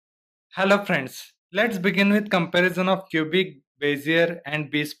Hello friends, let's begin with comparison of cubic, Bezier and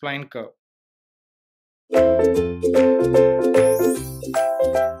B-spline curve.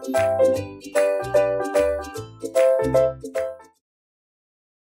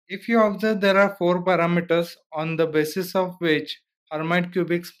 If you observe, there are four parameters on the basis of which Hermite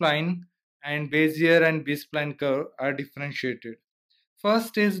cubic spline and Bezier and B-spline curve are differentiated.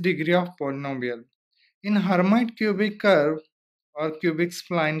 First is degree of polynomial. In Hermite cubic curve or cubic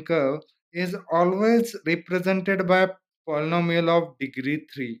spline curve is always represented by a polynomial of degree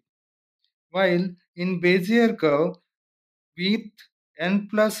 3, while in Bezier curve with n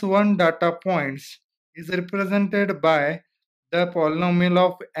plus 1 data points is represented by the polynomial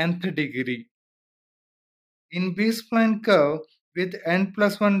of nth degree. In B-spline curve with n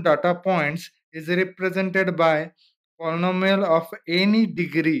plus 1 data points is represented by polynomial of any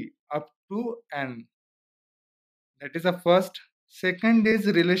degree up to n. That is the first. Second is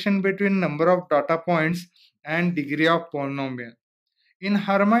relation between number of data points and degree of polynomial. In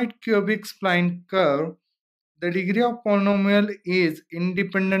Hermite cubic spline curve, the degree of polynomial is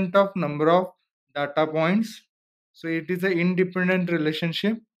independent of number of data points. So it is an independent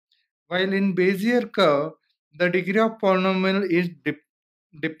relationship. While in Bezier curve, the degree of polynomial is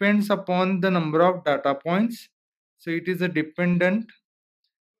depends upon the number of data points. So it is a dependent.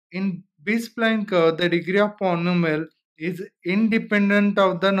 In B-spline curve, the degree of polynomial is independent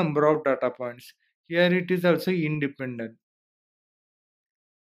of the number of data points. Here it is also independent.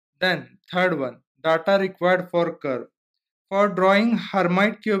 Then third one, data required for curve. For drawing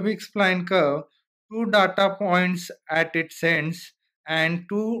Hermite cubic spline curve, two data points at its ends and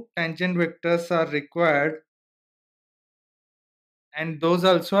two tangent vectors are required, and those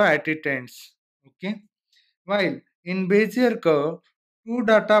also at its ends. Okay. While in Bezier curve, two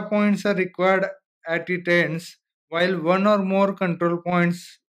data points are required at its ends, while one or more control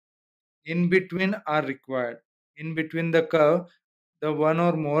points in between are required. In between the curve, the one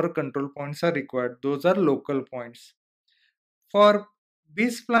or more control points are required. Those are local points. For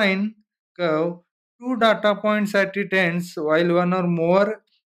B-spline curve, two data points at its ends, while one or more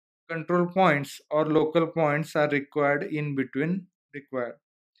control points or local points are required in between required.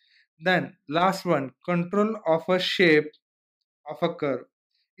 Then last one, control of a shape of a curve.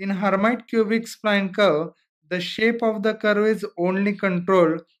 In Hermite cubic spline curve, the shape of the curve is only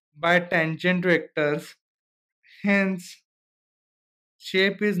controlled by tangent vectors. Hence,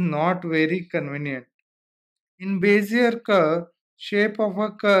 shape is not very convenient. In Bezier curve, shape of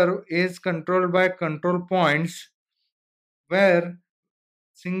a curve is controlled by control points where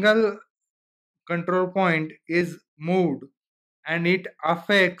single control point is moved and it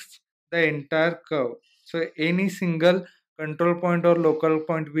affects the entire curve. So any single control point or local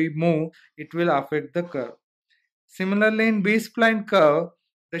point we move, it will affect the curve. Similarly, in B-spline curve,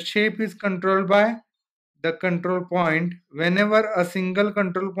 the shape is controlled by the control point. Whenever a single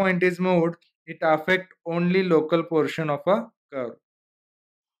control point is moved, it affects only local portion of a curve.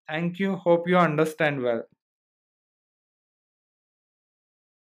 Thank you. Hope you understand well.